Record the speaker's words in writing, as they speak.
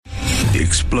The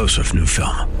explosive new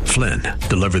film, Flynn,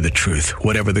 deliver the truth,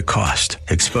 whatever the cost,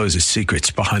 exposes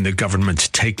secrets behind the government's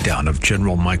takedown of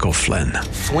General Michael Flynn.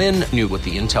 Flynn knew what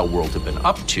the intel world had been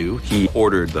up to. He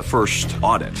ordered the first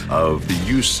audit of the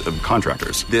use of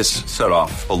contractors. This set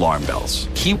off alarm bells.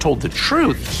 He told the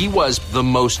truth. He was the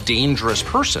most dangerous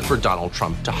person for Donald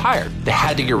Trump to hire. They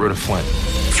had to get rid of Flynn.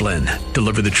 Flynn,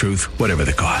 deliver the truth, whatever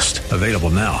the cost. Available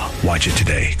now. Watch it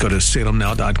today. Go to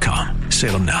salemnow.com.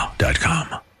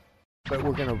 salemnow.com. But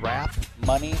we're going to wrap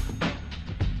money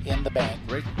in the bank.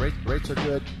 Rates are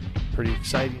good. Pretty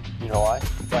exciting. You know why?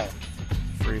 Why?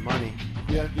 Free money.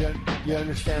 You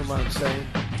understand what I'm saying?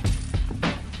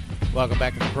 Welcome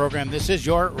back to the program. This is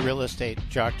your Real Estate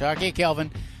Chalk Talk. Hey,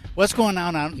 Kelvin, what's going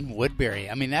on out in Woodbury?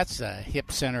 I mean, that's the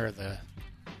hip center of the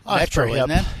metro,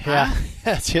 isn't it? Yeah, Huh?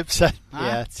 it's hip center. Huh?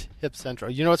 Yeah, it's hip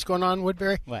central. You know what's going on in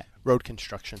Woodbury? What? Road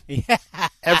construction. Yeah.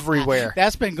 Everywhere.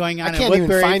 That's been going on I in can't even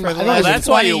Woodbury find for my- the I don't last even- That's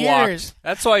why 20 you years. walked.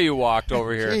 That's why you walked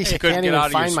over here. Jeez, You I couldn't can't get even out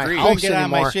of your find my street. house. Couldn't get out of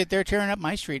my anymore. street. They're tearing up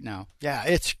my street now. Yeah,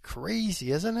 it's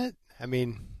crazy, isn't it? I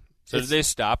mean, So did they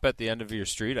stop at the end of your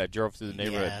street? I drove through the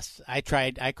neighborhood. Yes, I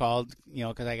tried. I called,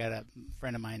 because I got a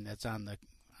friend of mine that's on the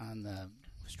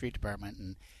street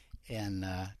department, and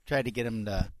tried to get him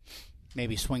to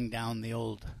maybe swing down the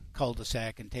old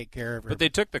cul-de-sac and take care of her. But they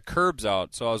took the curbs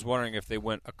out, so I was wondering if they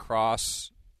went across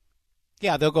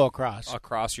yeah, they'll go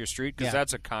across your street because Yeah.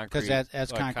 that's a concrete. because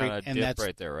that's like, concrete, kinda and dip that's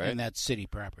right there, right? and that's city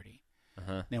property.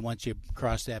 Uh-huh. Then once you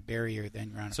cross that barrier, then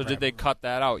you're on. So a did they private cut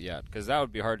that out yet? Because that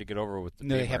would be hard to get over with the. road.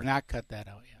 No, they beamer. have not cut that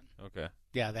out yet. Okay.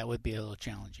 Yeah, that would be a little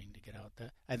challenging to get out.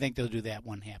 I think they'll do that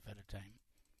one half at a time.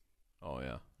 Oh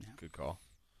yeah. Yeah. Good call.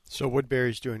 so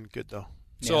Woodbury's doing good though.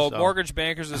 So so- Mortgage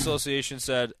Bankers Association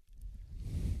said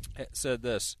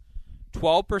this: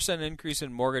 12% increase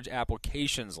in mortgage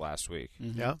applications last week,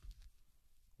 Mhm. Yeah.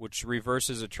 which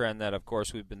reverses a trend that, of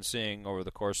course, we've been seeing over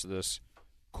the course of this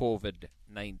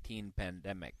COVID-19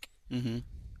 pandemic. Mm-hmm.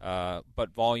 But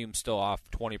volume still off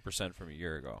 20% from a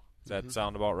year ago. Does that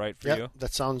sound about right for Yeah, you?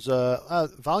 that sounds.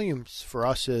 Volumes for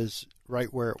us is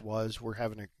right where it was. We're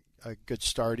having a good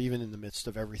start, even in the midst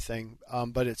of everything.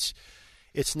 But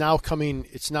it's now coming.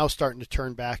 It's now starting to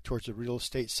turn back towards the real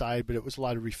estate side. But it was a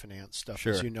lot of refinance stuff,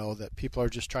 as Sure. you know, that people are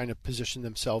just trying to position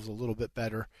themselves a little bit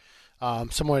better.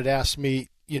 Someone had asked me.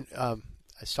 I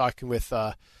was talking with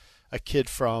a kid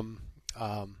from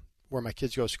where my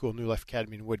kids go to school, New Life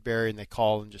Academy in Woodbury, and they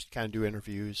call and just kind of do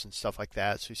interviews and stuff like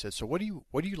that. So he said, "So what do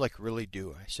you like really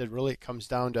do?" I said, "Really, it comes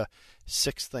down to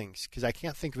 6 things because I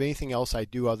can't think of anything else I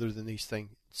do other than these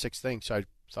 6 things." So I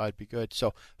thought it'd be good.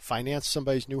 So finance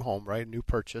somebody's new home, right, new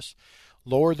purchase,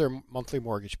 lower their monthly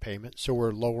mortgage payment, so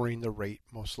we're lowering the rate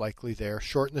most likely there.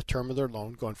 Shorten the term of their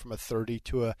loan, going from a 30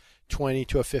 to a 20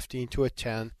 to a 15 to a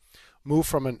 10. Move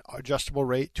from an adjustable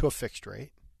rate to a fixed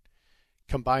rate.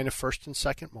 Combine a first and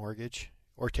second mortgage,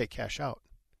 or take cash out.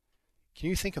 Can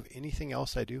you think of anything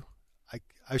else I do? I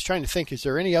was trying to think, is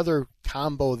there any other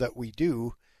combo that we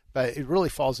do? But it really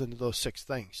falls into those 6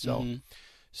 things. So,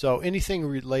 So anything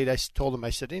related, I told him, I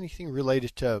said, anything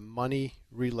related to money,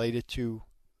 related to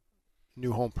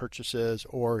new home purchases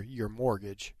or your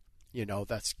mortgage,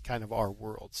 that's kind of our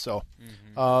world. So,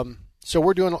 so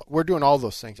we're doing all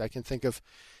those things. I can think of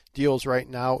deals right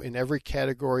now in every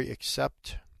category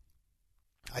except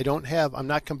I'm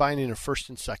not combining a first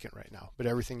and second right now, but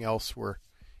everything else we're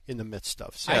in the midst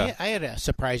of. So. I had a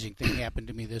surprising thing happen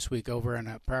to me this week over on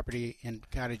a property in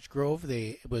Cottage Grove.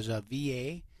 It was a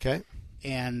VA. Okay.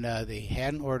 And they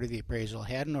hadn't ordered the appraisal.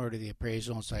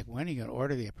 It's like, when are you going to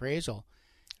order the appraisal?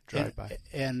 Drive by.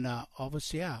 And all of a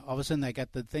sudden I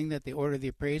got the thing that they ordered the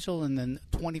appraisal, and then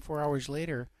 24 hours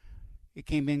later, it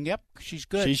came in. Yep, she's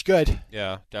good. She's good.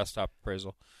 Yeah, desktop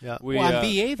appraisal. Yeah. On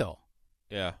VA though.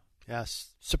 Yeah. Yes.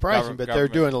 Surprising, but they're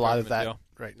doing a lot of that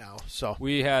right now. So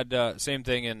we had same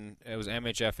thing, it was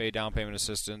MHFA down payment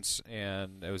assistance,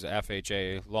 and it was an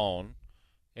FHA loan,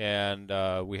 and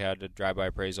we had a drive-by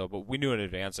appraisal, but we knew in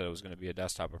advance that it was going to be a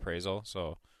desktop appraisal,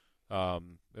 so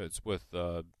it's with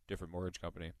a different mortgage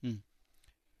company.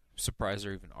 Surprised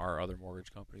there even are other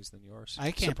mortgage companies than yours.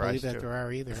 I can't believe that too. there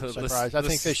are either. Surprised. I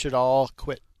think they should all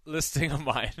quit. Listing of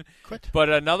mine. Quit. But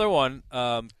another one,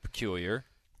 peculiar.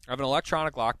 I have an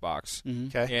electronic lockbox,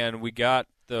 Okay. and we got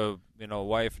the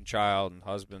wife and child and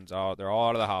husbands out. They're all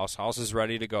out of the house. House is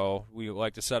ready to go. We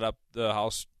like to set up the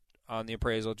house on the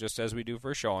appraisal just as we do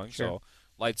for a showing. Sure. So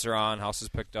lights are on, house is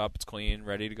picked up, it's clean,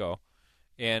 ready to go.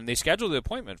 And they scheduled the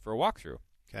appointment for a walkthrough.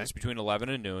 Okay. It's between 11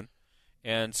 and noon.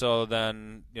 And so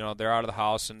then, they're out of the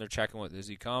house and they're checking has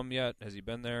he come yet? Has he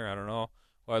been there? I don't know.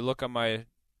 Well, I look on my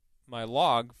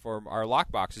log for our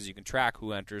lock boxes. You can track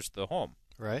who enters the home.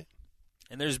 Right.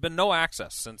 And there's been no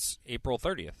access since April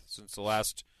 30th, since the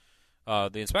last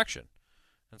the inspection.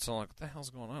 And so I'm like, what the hell's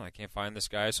going on? I can't find this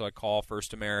guy. So I call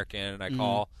First American, and I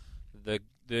call the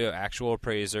actual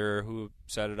appraiser who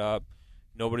set it up.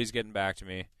 Nobody's getting back to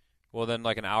me. Well, then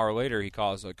like an hour later, he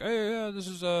calls like, hey, yeah, this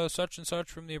is such and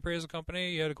such from the appraisal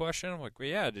company. You had a question? I'm like, well,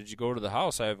 yeah, did you go to the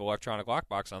house? I have electronic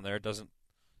lockbox on there. It doesn't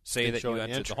say that you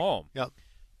entered the home. Yep.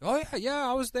 Oh, yeah,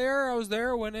 I was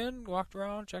there, went in, walked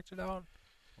around, checked it out.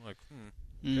 I'm like,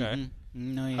 okay.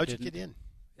 No, you How'd didn't. you get in?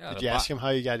 Yeah, Did you ask him how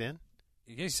you got in?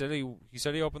 He said he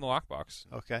opened the lockbox.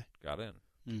 Okay. Got in.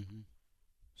 Mm-hmm.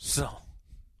 So.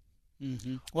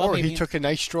 Mm-hmm. Or he took a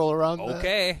nice stroll around.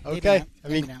 Okay. Okay. I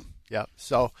mean, yeah.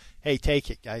 So, hey, take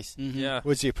it, guys. Mm-hmm. Yeah.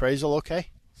 Was the appraisal okay?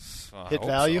 Hit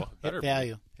value? So. Hit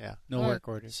value. Yeah. No work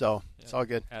orders. So, it's all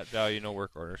good. At value, no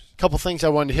work orders. A couple things I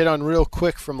wanted to hit on real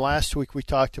quick from last week. We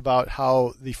talked about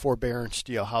how the forbearance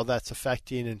deal, how that's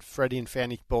affecting, and Freddie and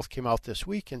Fannie both came out this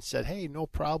week and said, hey, no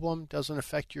problem, doesn't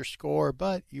affect your score,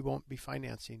 but you won't be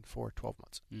financing for 12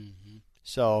 months. Mm-hmm.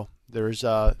 So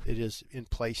it is in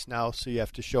place now, so you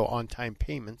have to show on-time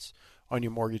payments on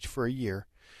your mortgage for a year.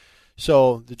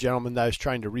 So the gentleman that I was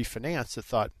trying to refinance that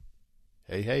thought,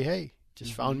 hey,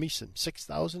 just found me some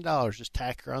 $6,000, just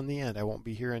tack her on the end. I won't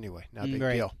be here anyway. Not a big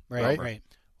deal. Right.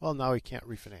 Well, now he can't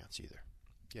refinance either.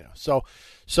 So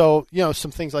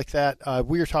some things like that.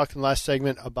 We were talking last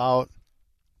segment about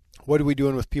what are we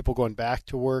doing with people going back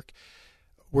to work.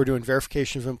 We're doing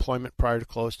verification of employment prior to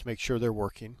close to make sure they're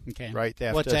working. Okay. Right.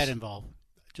 What's that involve?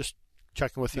 Just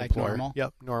checking with the Like employer. normal?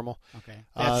 Yep, normal. Okay.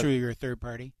 That's through your third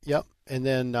party? Yep. And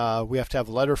then we have to have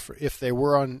a letter for if they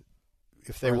were on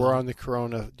the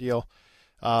Corona deal,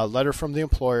 letter from the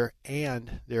employer,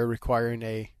 and they're requiring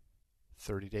a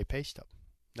 30-day pay stub.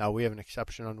 Now, we have an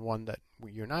exception on one that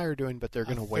you and I are doing, but they're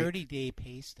going to wait. 30-day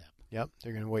pay stub. Yep.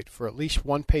 They're going to wait for at least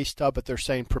one pay stub, but they're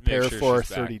saying prepare sure for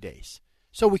she's 30 back. days.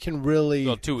 So we can really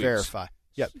 2 weeks. verify.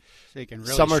 Yep. So you can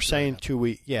really Some are screw saying it up. 2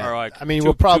 weeks. Yeah. Or like I mean, two-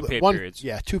 we'll probably two pay one. periods.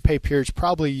 Yeah, 2 pay periods.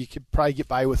 Probably you could get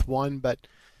by with one, but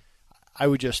I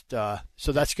would just.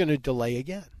 So that's going to delay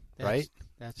again, right?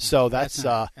 That's not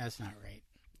right.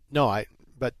 No,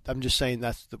 but I'm just saying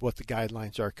that's what the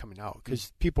guidelines are coming out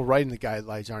because people writing the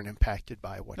guidelines aren't impacted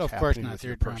by what's Of course happening not. with They're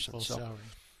your drawing person. full So. salary.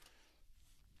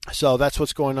 So that's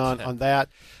what's going on that.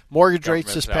 Mortgage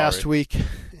rates Government this past salary. week.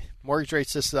 Mortgage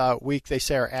rates this week they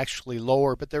say are actually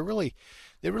lower, but they really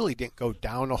didn't go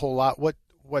down a whole lot.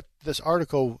 What this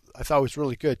article I thought was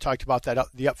really good talked about that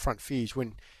the upfront fees.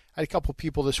 When I had a couple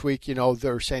people this week,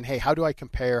 they're saying, hey, how do I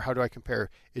compare?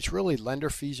 It's really lender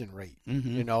fees and rate,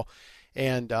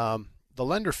 and the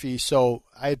lender fees. So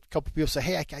I had a couple people say,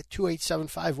 hey, I got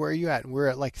 2.875. Where are you at? And we're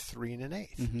at like 3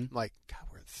 1/8. I'm like, God,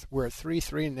 we're at 3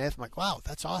 1/8. I'm like, wow,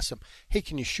 that's awesome. Hey,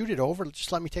 can you shoot it over?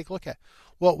 Just let me take a look at it.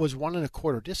 Well, it was 1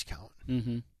 1/4 discount.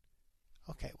 Mm-hmm.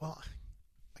 Okay.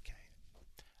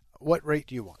 What rate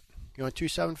do you want? You want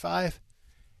 2.75?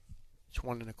 It's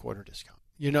 1 1/4 discount.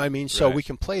 You know what I mean? So Right. we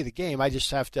can play the game. I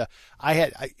just have to.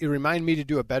 It reminded me to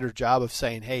do a better job of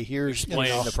saying, hey, here's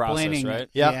Explaining the process, Explaining right? it.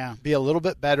 Yeah, be a little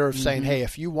bit better of saying, Mhm. hey,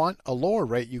 if you want a lower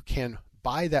rate, you can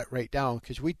buy that rate down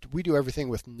because we do everything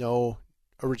with no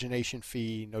origination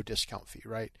fee, no discount fee,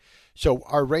 right? So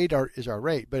our rate is our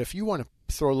rate. But if you want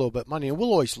to throw a little bit of money, and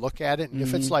we'll always look at it, and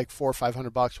if it's like $400 or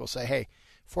 $500, we'll say, hey,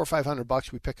 $400 or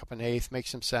 $500, we pick up an eighth, makes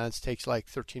some sense, takes like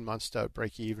 13 months to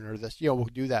break even or this, we'll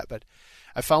do that. But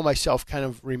I found myself kind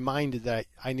of reminded that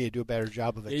I need to do a better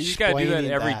job of You explaining just got to do that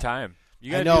every that. time.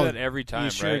 You I got to know. do that every time,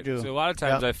 sure right? do. So a lot of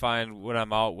times Yep. I find when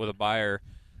I'm out with a buyer,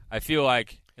 I feel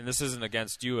like, and this isn't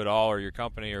against you at all or your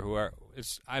company or whoever,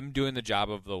 I'm doing the job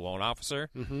of the loan officer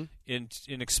in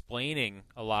explaining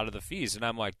a lot of the fees. And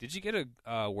I'm like, did you get a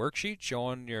worksheet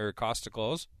showing your cost to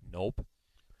close? Nope.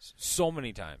 So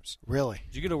many times. Really?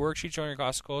 Did you get a worksheet showing your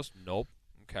cost to close? Nope.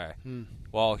 Okay.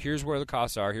 Well, here's where the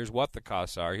costs are. Here's what the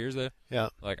costs are. Here's the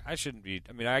I shouldn't be.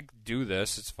 I mean, I do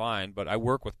this. It's fine, but I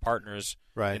work with partners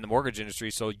in the mortgage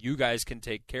industry, so you guys can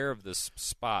take care of this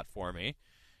spot for me,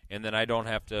 and then I don't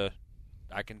have to.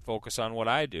 I can focus on what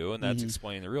I do, and that's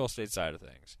explaining the real estate side of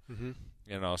things.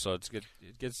 So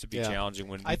it gets to be challenging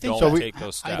when you don't take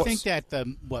those steps. I think that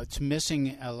what's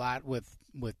missing a lot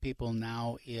with people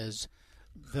now is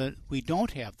that we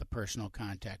don't have the personal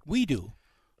contact. We do.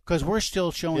 Because we're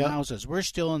still showing houses. We're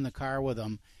still in the car with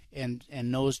them, and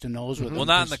nose to nose with them. Well,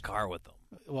 not in the car with them.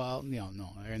 Well, no,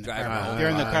 they're in the Driving car. home. They're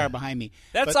in the car behind me.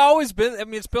 That's But always been. I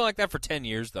mean, it's been like that for 10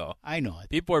 years, though. I know it.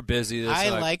 People are busy. I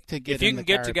like to get if you in can the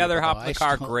get car together, with people, hop in the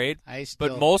car, great.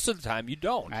 But most of the time, you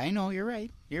don't. I know you're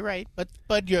right. You're right. But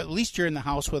at least you're in the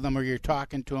house with them, or you're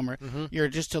talking to them, or you're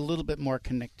just a little bit more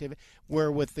connected.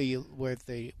 Where with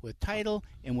title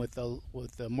and with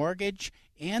the mortgage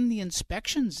and the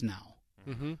inspections now,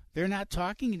 they're not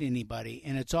talking to anybody,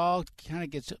 and it's all kind of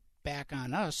gets back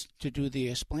on us to do the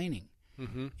explaining.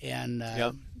 And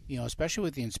especially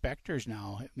with the inspectors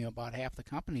now, about half the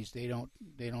companies they don't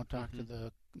talk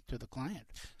to the client.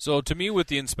 So to me, with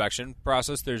the inspection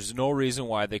process, there's no reason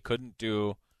why they couldn't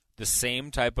do the same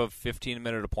type of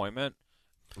 15-minute appointment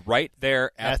right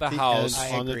there at the house.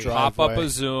 On the pop up driveway. a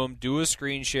Zoom, do a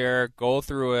screen share, go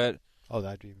through it. Oh,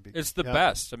 that'd be big. It's the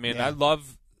best. I mean, I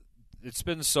love. It's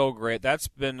been so great. That's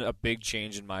been a big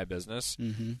change in my business.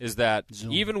 Is that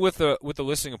Zoom. even with the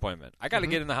listing appointment, I got to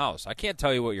get in the house. I can't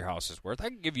tell you what your house is worth. I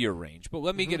can give you a range, but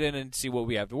let me get in and see what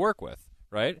we have to work with,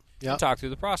 right? Yep. And talk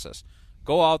through the process.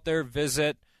 Go out there,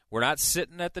 visit. We're not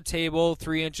sitting at the table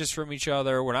 3 inches from each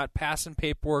other. We're not passing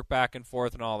paperwork back and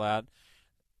forth and all that.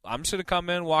 I'm just going to come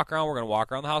in, walk around. We're going to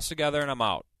walk around the house together, and I'm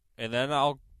out. And then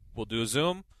we'll do a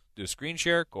Zoom, do a screen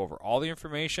share, go over all the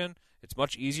information. It's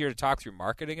much easier to talk through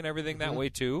marketing and everything that way,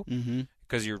 too,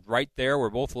 because you're right there.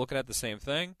 We're both looking at the same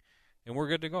thing, and we're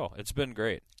good to go. It's been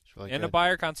great. It's really and good. the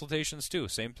buyer consultations, too.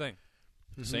 Same thing.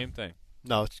 Same thing.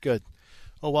 No, it's good.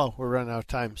 Oh, well, we're running out of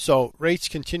time. So rates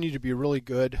continue to be really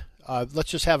good.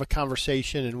 Let's just have a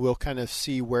conversation, and we'll kind of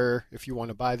see where, if you want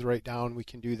to buy the rate down, we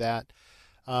can do that.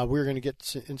 We're going to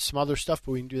get in some other stuff,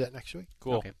 but we can do that next week.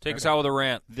 Cool. Okay, Take us out with a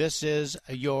rant. This is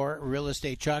your Real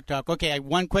Estate Chalk Talk. Okay,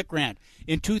 one quick rant.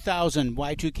 In 2000,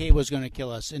 Y2K was going to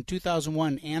kill us. In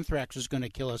 2001, anthrax was going to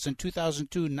kill us. In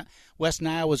 2002, West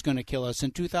Nile was going to kill us. In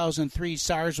 2003,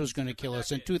 SARS was going to kill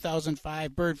us. In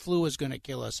 2005, bird flu was going to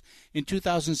kill us. In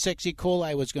 2006, E.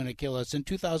 coli was going to kill us. In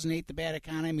 2008, the bad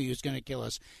economy was going to kill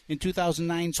us. In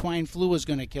 2009, swine flu was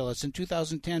going to kill us. In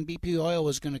 2010, BP oil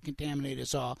was going to contaminate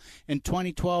us all. In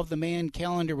 2012, the Mayan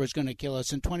calendar was going to kill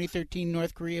us. In 2013,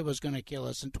 North Korea was going to kill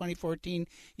us. In 2014,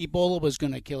 Ebola was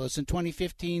going to kill us. In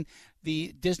 2015,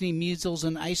 the Disney measles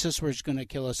and ISIS was going to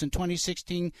kill us. In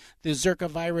 2016, the Zika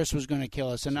virus was going to kill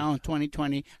us. And now in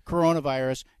 2020,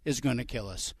 coronavirus is going to kill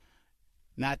us.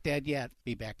 Not dead yet.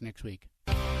 Be back next week.